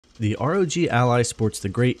The ROG Ally sports the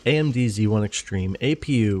great AMD Z1 Extreme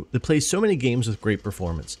APU that plays so many games with great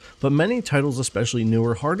performance, but many titles, especially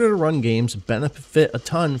newer, harder to run games, benefit a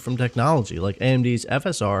ton from technology like AMD's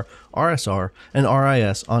FSR, RSR, and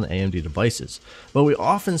RIS on AMD devices. But we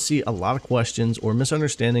often see a lot of questions or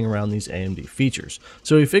misunderstanding around these AMD features,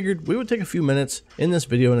 so we figured we would take a few minutes in this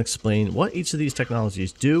video and explain what each of these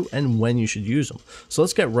technologies do and when you should use them. So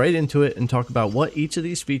let's get right into it and talk about what each of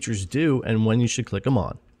these features do and when you should click them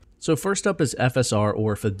on. So first up is FSR,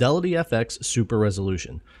 or Fidelity FX Super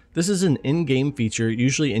Resolution. This is an in-game feature,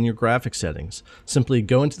 usually in your graphics settings. Simply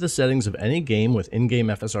go into the settings of any game with in-game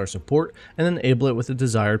FSR support and enable it with the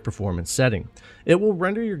desired performance setting. It will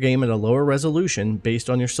render your game at a lower resolution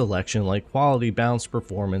based on your selection like quality, bounce,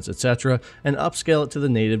 performance, etc., and upscale it to the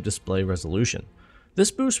native display resolution. This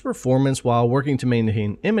boosts performance while working to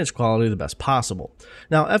maintain image quality the best possible.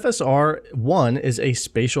 Now, FSR 1 is a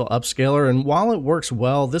spatial upscaler, and while it works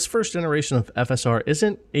well, this first generation of FSR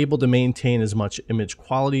isn't able to maintain as much image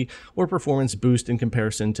quality or performance boost in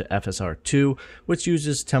comparison to FSR 2, which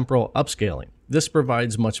uses temporal upscaling. This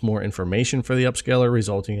provides much more information for the upscaler,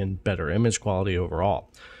 resulting in better image quality overall.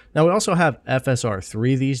 Now, we also have FSR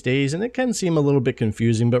 3 these days, and it can seem a little bit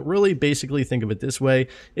confusing, but really basically think of it this way.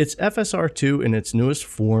 It's FSR 2 in its newest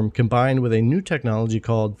form combined with a new technology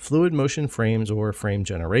called fluid motion frames or frame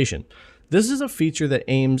generation. This is a feature that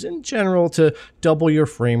aims in general to double your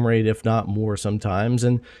frame rate, if not more sometimes,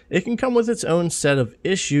 and it can come with its own set of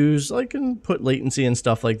issues like input latency and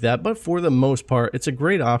stuff like that, but for the most part, it's a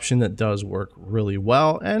great option that does work really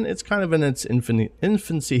well, and it's kind of in its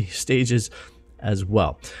infancy stages as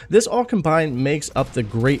well. This all combined makes up the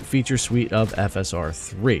great feature suite of FSR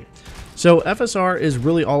 3. So FSR is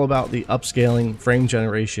really all about the upscaling, frame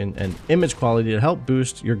generation, and image quality to help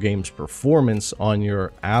boost your game's performance on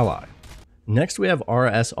your Ally. Next we have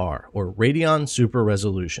RSR, or Radeon Super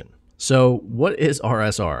Resolution. So what is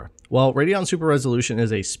RSR? Well, Radeon Super Resolution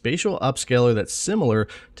is a spatial upscaler that's similar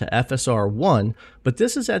to FSR 1, but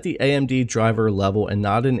this is at the AMD driver level and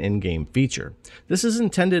not an in-game feature. This is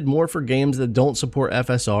intended more for games that don't support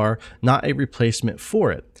FSR, not a replacement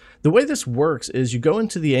for it. The way this works is you go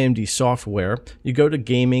into the AMD software, you go to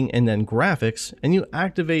gaming and then graphics, and you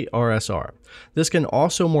activate RSR. This can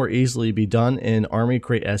also more easily be done in Armoury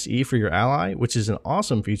Crate SE for your Ally, which is an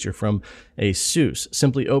awesome feature from ASUS.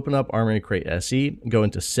 Simply open up Armoury Crate SE, go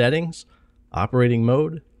into Settings, Operating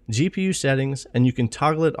Mode, GPU Settings, and you can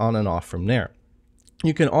toggle it on and off from there.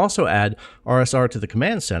 You can also add RSR to the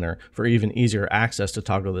command center for even easier access to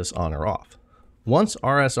toggle this on or off. Once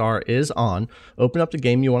RSR is on, open up the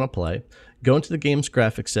game you want to play, go into the game's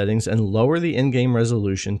graphics settings, and lower the in-game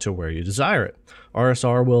resolution to where you desire it.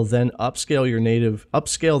 RSR will then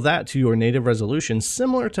upscale that to your native resolution,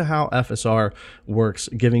 similar to how FSR works,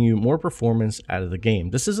 giving you more performance out of the game.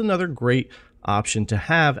 This is another great option to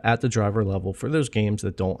have at the driver level for those games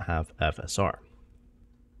that don't have FSR.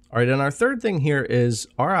 All right, and our third thing here is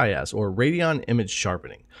RIS, or Radeon Image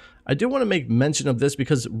Sharpening. I do want to make mention of this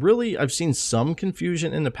because really I've seen some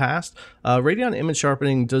confusion in the past. Radeon Image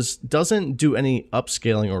Sharpening doesn't do any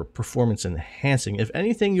upscaling or performance enhancing. If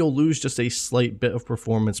anything, you'll lose just a slight bit of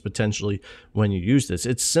performance potentially when you use this.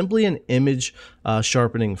 It's simply an image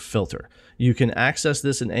sharpening filter. You can access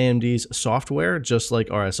this in AMD's software just like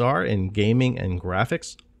RSR in gaming and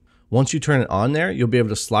graphics. Once you turn it on there, you'll be able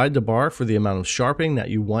to slide the bar for the amount of sharpening that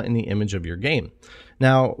you want in the image of your game.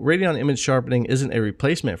 Now, Radeon Image Sharpening isn't a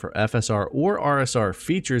replacement for FSR or RSR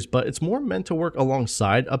features, but it's more meant to work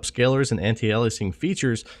alongside upscalers and anti-aliasing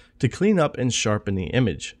features to clean up and sharpen the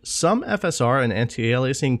image. Some FSR and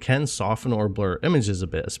anti-aliasing can soften or blur images a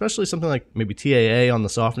bit, especially something like maybe TAA on the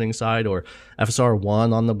softening side or FSR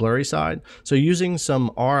 1 on the blurry side. So using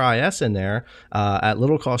some RIS in there at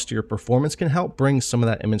little cost to your performance can help bring some of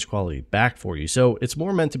that image quality back for you. So it's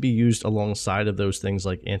more meant to be used alongside of those things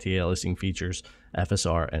like anti-aliasing features,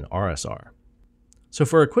 FSR and RSR. So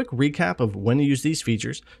for a quick recap of when to use these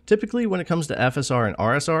features, typically when it comes to FSR and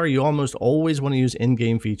RSR, you almost always want to use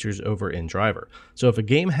in-game features over in-driver. So if a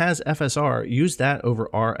game has FSR, use that over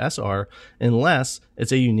RSR unless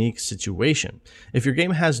it's a unique situation. If your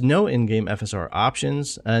game has no in-game FSR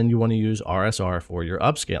options and you want to use RSR for your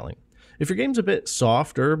upscaling. If your game's a bit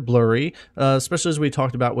soft or blurry, especially as we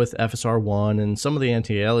talked about with FSR 1 and some of the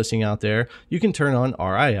anti-aliasing out there, you can turn on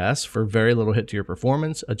RIS for very little hit to your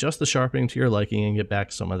performance, adjust the sharpening to your liking, and get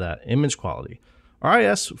back some of that image quality.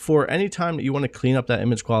 RIS, for any time that you want to clean up that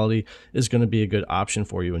image quality, is going to be a good option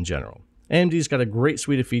for you in general. AMD's got a great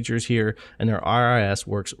suite of features here, and their RIS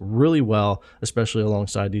works really well, especially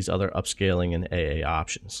alongside these other upscaling and AA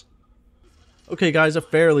options. Okay guys, a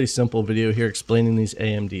fairly simple video here explaining these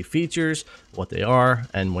AMD features, what they are,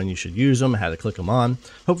 and when you should use them, how to click them on.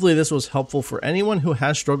 Hopefully this was helpful for anyone who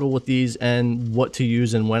has struggled with these and what to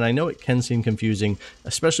use and when. I know it can seem confusing,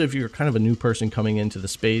 especially if you're kind of a new person coming into the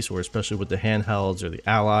space, or especially with the handhelds or the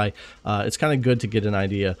Ally. It's kind of good to get an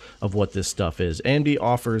idea of what this stuff is. AMD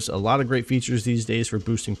offers a lot of great features these days for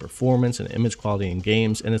boosting performance and image quality in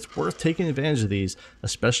games, and it's worth taking advantage of these,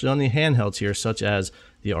 especially on the handhelds here, such as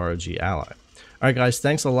the ROG Ally. Alright guys,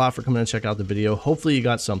 thanks a lot for coming to check out the video. Hopefully you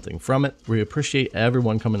got something from it. We appreciate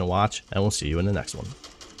everyone coming to watch, and we'll see you in the next one.